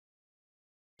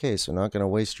Okay, so not going to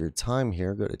waste your time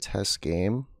here. Go to Test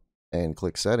Game and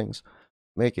click Settings.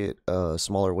 Make it a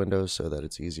smaller window so that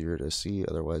it's easier to see.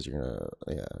 Otherwise, you're going to,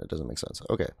 yeah, it doesn't make sense.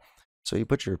 Okay, so you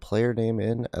put your player name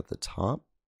in at the top,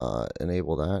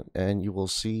 enable that, and you will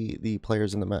see the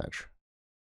players in the match.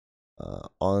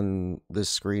 On this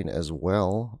screen as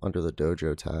well, under the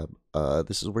Dojo tab,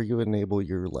 this is where you enable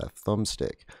your left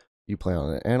thumbstick. You play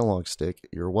on an analog stick,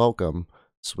 you're welcome.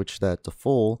 Switch that to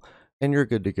full, and you're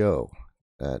good to go.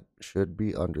 That should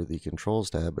be under the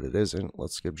controls tab, but it isn't.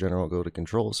 Let's skip general, go to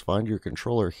controls. Find your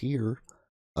controller here.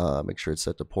 Make sure it's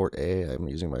set to port A. I'm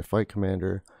using my fight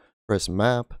commander. Press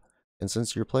map. And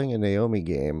since you're playing a Naomi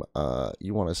game,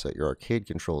 you want to set your arcade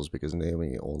controls because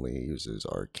Naomi only uses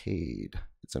arcade.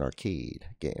 It's an arcade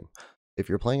game. If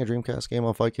you're playing a Dreamcast game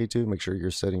on Fightcade 2, make sure you're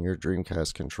setting your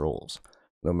Dreamcast controls,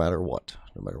 no matter what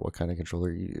kind of controller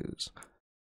you use.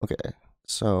 Okay,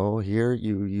 so here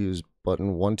you use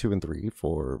button 1, 2, and 3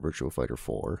 for Virtua Fighter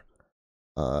 4.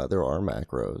 There are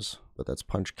macros, but that's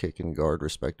punch, kick, and guard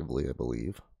respectively, I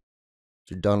believe.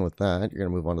 If you're done with that, you're going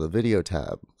to move on to the video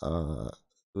tab.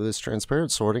 With this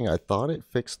transparent sorting, I thought it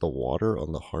fixed the water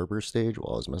on the harbor stage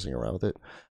while I was messing around with it.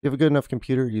 If you have a good enough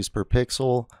computer, use per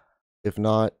pixel. If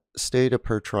not, stay to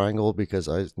per triangle because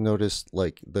I noticed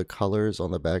like the colors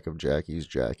on the back of Jackie's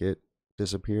jacket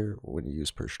disappear when you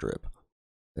use per strip.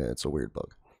 It's a weird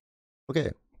bug.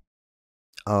 Okay.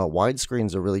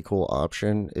 Widescreen's a really cool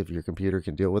option if your computer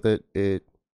can deal with it. It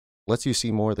lets you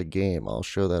see more of the game. I'll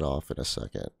show that off in a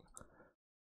second.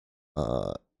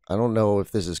 I don't know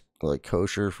if this is like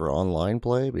kosher for online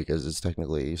play because it's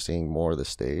technically seeing more of the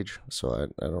stage, so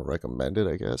I don't recommend it,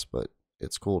 I guess, but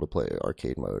it's cool to play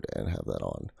arcade mode and have that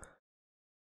on.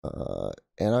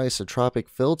 Anisotropic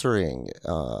Filtering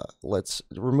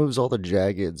removes all the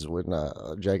jagged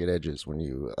edges when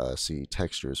you see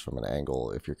textures from an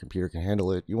angle. If your computer can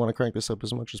handle it, you want to crank this up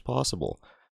as much as possible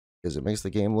because it makes the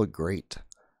game look great.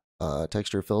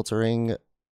 Texture filtering,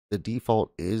 the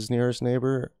default is nearest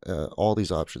neighbor. All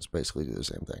these options basically do the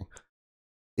same thing.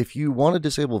 If you want to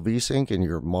disable VSync and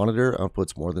your monitor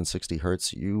outputs more than 60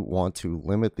 Hz, you want to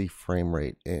limit the frame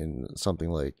rate in something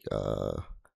like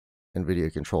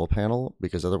NVIDIA control panel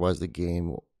because otherwise the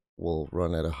game will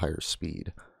run at a higher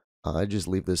speed. I just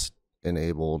leave this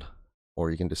enabled, or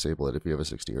you can disable it if you have a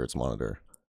 60 Hz monitor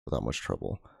without much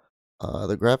trouble.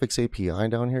 The graphics API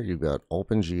down here, you've got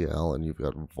OpenGL and you've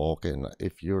got Vulkan.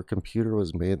 If your computer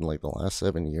was made in like the last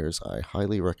 7 years, I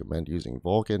highly recommend using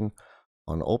Vulkan.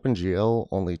 On OpenGL,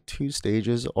 only 2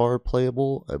 stages are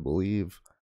playable. I believe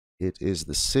it is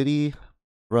the city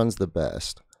runs the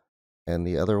best, and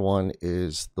the other one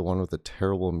is the one with the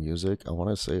terrible music. I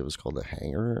want to say it was called the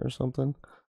Hangar or something.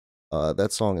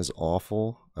 That song is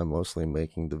awful. I'm mostly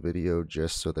making the video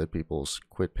just so that people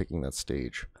quit picking that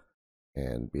stage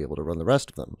and be able to run the rest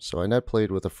of them. So I net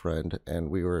played with a friend and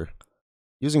we were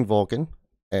using Vulkan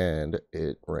and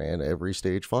it ran every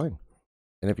stage fine.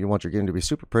 And if you want your game to be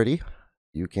super pretty,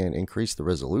 you can increase the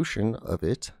resolution of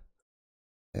it.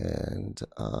 And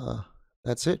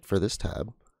that's it for this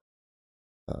tab.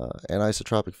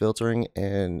 Anisotropic filtering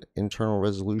and internal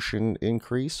resolution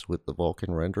increase with the Vulkan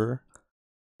renderer.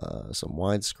 Some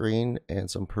widescreen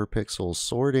and some per pixel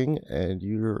sorting, and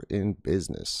you're in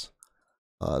business.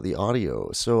 The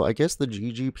audio. So I guess the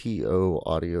GGPO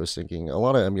audio syncing, a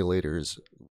lot of emulators,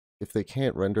 if they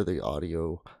can't render the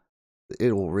audio,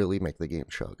 it'll really make the game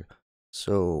chug.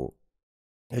 So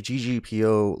a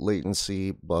GGPO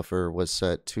latency buffer was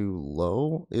set too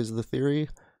low is the theory.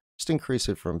 Just increase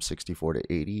it from 64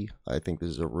 to 80. I think this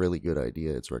is a really good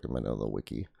idea. It's recommended on the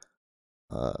wiki.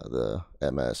 The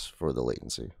MS for the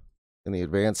latency. In the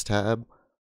advanced tab,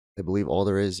 I believe all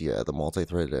there is, yeah, the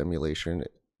multi-threaded emulation.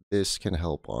 This can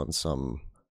help on some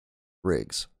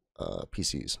rigs,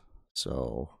 PCs.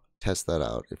 So test that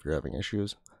out if you're having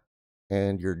issues.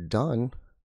 And you're done.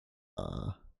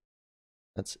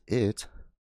 That's it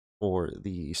for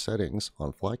the settings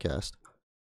on Flycast.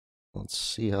 Let's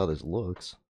see how this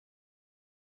looks.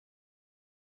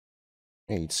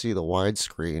 And you can see the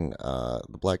widescreen,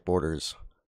 the black borders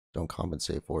don't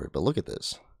compensate for it, but look at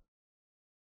this.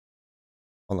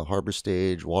 On the harbor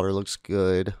stage, water looks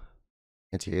good.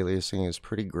 Anti-aliasing is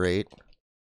pretty great.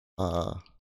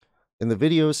 In the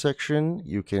video section,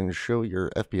 you can show your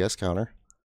FPS counter.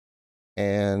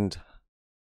 And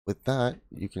with that,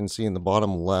 you can see in the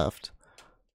bottom left,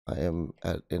 I am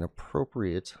at an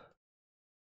appropriate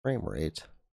frame rate to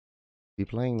be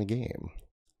playing the game.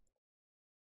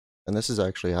 And this is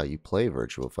actually how you play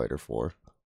Virtua Fighter 4,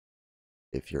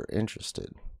 if you're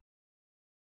interested.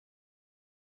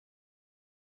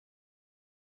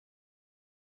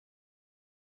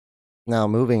 Now,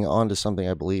 moving on to something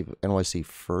I believe NYC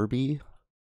Furby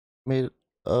made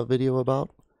a video about.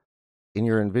 In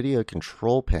your NVIDIA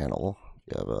control panel,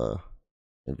 you have a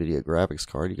NVIDIA graphics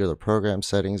card. You go to program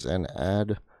settings and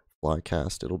add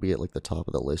Flycast. It'll be at like the top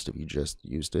of the list if you just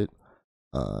used it.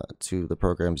 To the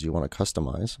programs you want to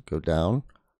customize, go down.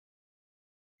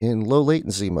 In low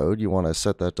latency mode, you want to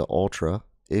set that to ultra.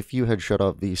 If you had shut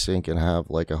off VSync and have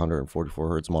like a 144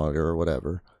 hertz monitor or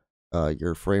whatever,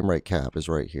 your frame rate cap is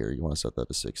right here. You want to set that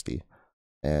to 60.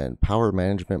 And power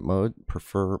management mode,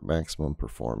 prefer maximum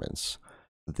performance.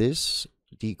 This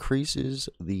decreases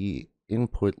the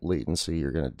input latency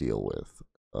you're going to deal with,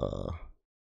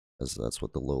 as that's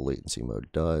what the low latency mode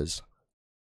does.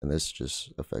 And this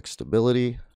just affects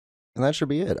stability. And that should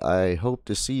be it. I hope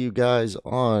to see you guys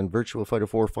on Virtua Fighter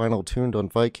 4 Final tuned on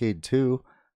Fightcade 2.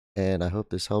 And I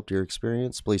hope this helped your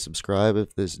experience. Please subscribe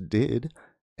if this did.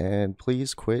 And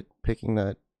please quit picking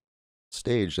that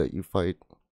stage that you fight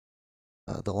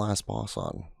the last boss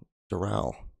on,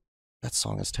 Doral. That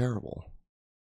song is terrible.